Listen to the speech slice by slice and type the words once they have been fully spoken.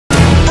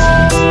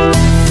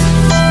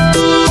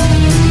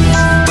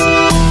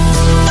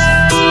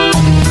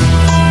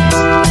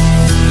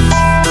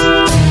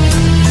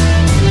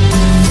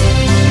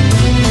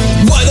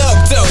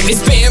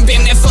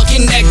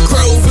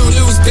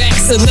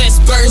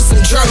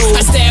some dro.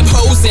 I stab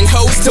hoes and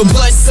hoes till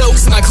blood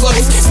soaks my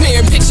clothes,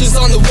 smearing pictures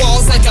on the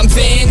walls like I'm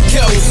Van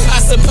Gogh. I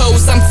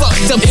suppose I'm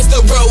fucked up, it's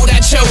the road I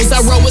chose.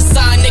 I roll with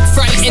Sonik,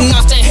 Fright, and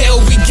off to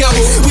hell we go.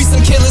 We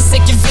some killers,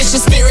 sick and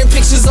vicious, smearing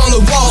pictures on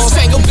the wall.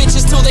 Strangle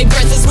bitches till they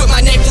breathless with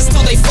my necklace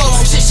till they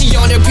fall. Shit, she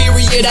on her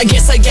period, I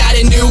guess I got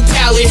a new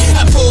palette.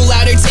 I pull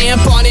out her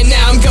tampon and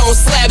now I'm gon'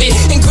 slap it,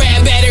 and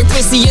grab at her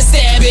pussy and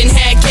stab and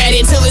hack at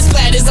it till it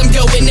splatters. I'm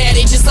going at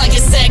it just like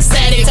a sex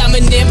addict. I'm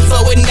a nympho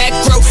and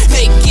necro,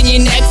 making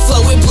your neck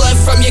flow with blood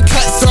from your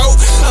cutthroat.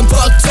 I'm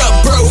fucked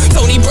up, bro.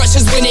 Tony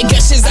brushes when it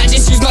gushes, I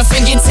just use my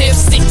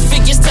fingertips. Stick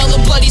figures tell a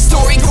bloody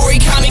story, gory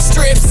comic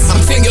strips.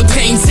 I'm finger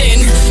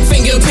painting,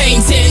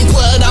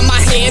 blood on my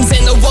hands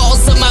and the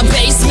walls of my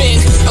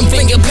basement. I'm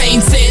finger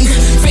painting,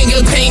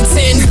 finger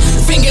painting,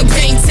 finger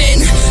painting,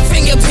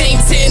 finger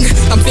painting.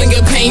 I'm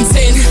finger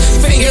painting,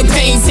 finger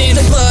painting.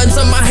 The blood's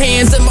on my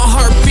hands and my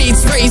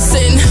heartbeat's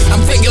racing.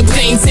 I'm finger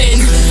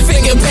painting,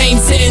 finger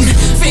painting,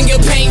 finger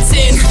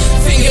painting,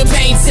 finger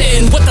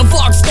painting. What the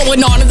fuck's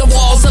going on in the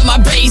walls of my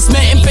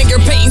basement? And finger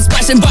painting,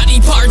 splashing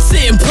body parts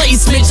in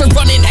placement. You're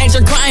running and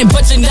you're crying,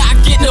 but you're not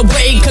getting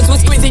away, cause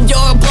we're squeezing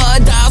your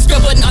blood out,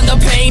 scribbling on the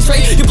paint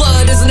tray. Your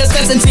blood is a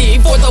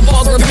necessity for the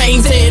walls we're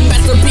painting.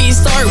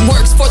 Masterpiece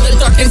artworks for the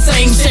dark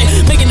insane shit,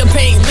 making the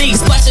paint leak,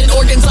 splashing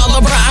organs all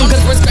around,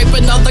 cause we're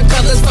scraping all the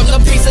colors from the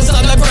pieces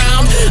on the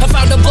ground. I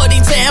found a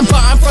bloody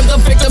tampon from the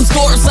victim's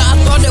corpse. I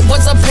thought it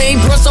was a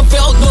paintbrush, I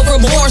felt no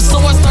remorse, so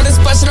I started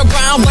splashing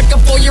around like a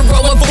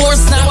 4-year-old with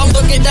force. Now I'm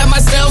looking at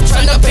myself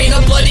trying to paint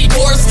a bloody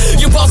course.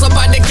 Your balls are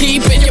mine to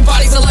keep and your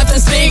body's are left to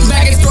stink.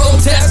 Maggots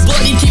grotesque,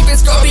 bloody, keep it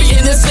scrubby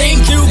in the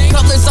sink. You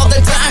colors all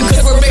the time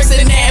cause we're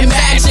mixing and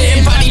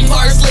matching. Body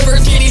parts, liver,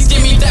 kidneys,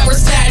 give me that we're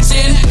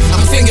snatching.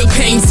 I'm finger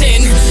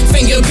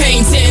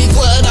painting,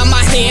 blood on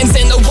my hands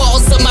and the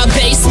walls of my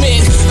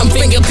basement. I'm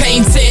finger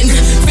painting,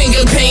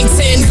 finger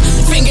painting,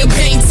 finger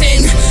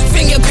painting,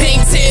 finger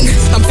painting.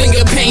 I'm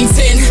finger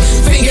painting,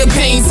 finger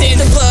painting.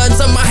 The blood's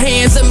on my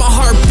hands and my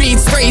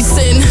heartbeat's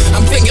racing.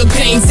 I'm finger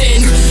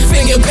painting,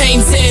 finger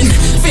painting,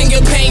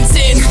 finger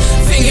painting,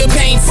 finger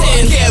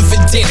painting.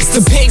 Evidence,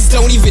 the pigs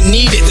don't even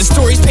need it. The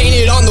story's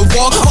painted on the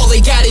wall, all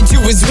they gotta do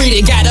is read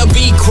it. Gotta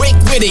be quick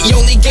with it, you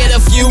only get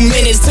a few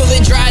minutes till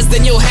it dries,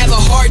 then you'll have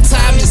a hard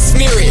time to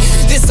smear it.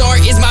 This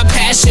art is my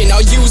passion,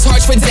 I'll use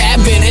hearts for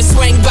dabbing and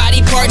swing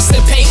body parts to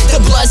paint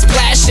the blood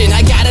splashing.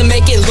 I gotta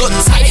make it look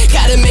tight,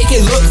 gotta make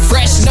it look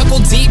fresh.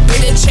 Knuckle deep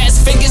in the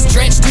chest, fingers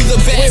drenched to the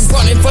vest.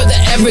 We're running for the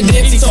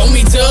evidence, he told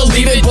me to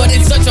leave it, but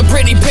it's such a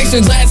pretty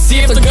picture, let's see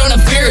if they're gonna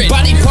fear it.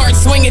 Body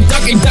parts swinging,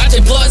 ducking,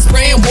 dodging, blood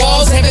spraying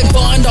walls. Having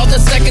fun all the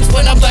seconds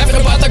when I'm laughing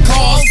about the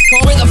cause.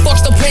 Where the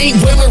fuck's the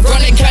paint when we're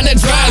running kinda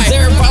dry? Is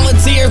there a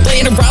volunteer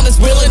laying around that's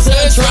willing to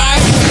try?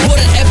 What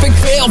an epic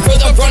fail for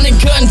the running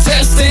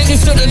contestant. You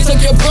should've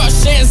took your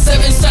brush and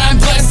 7 shots.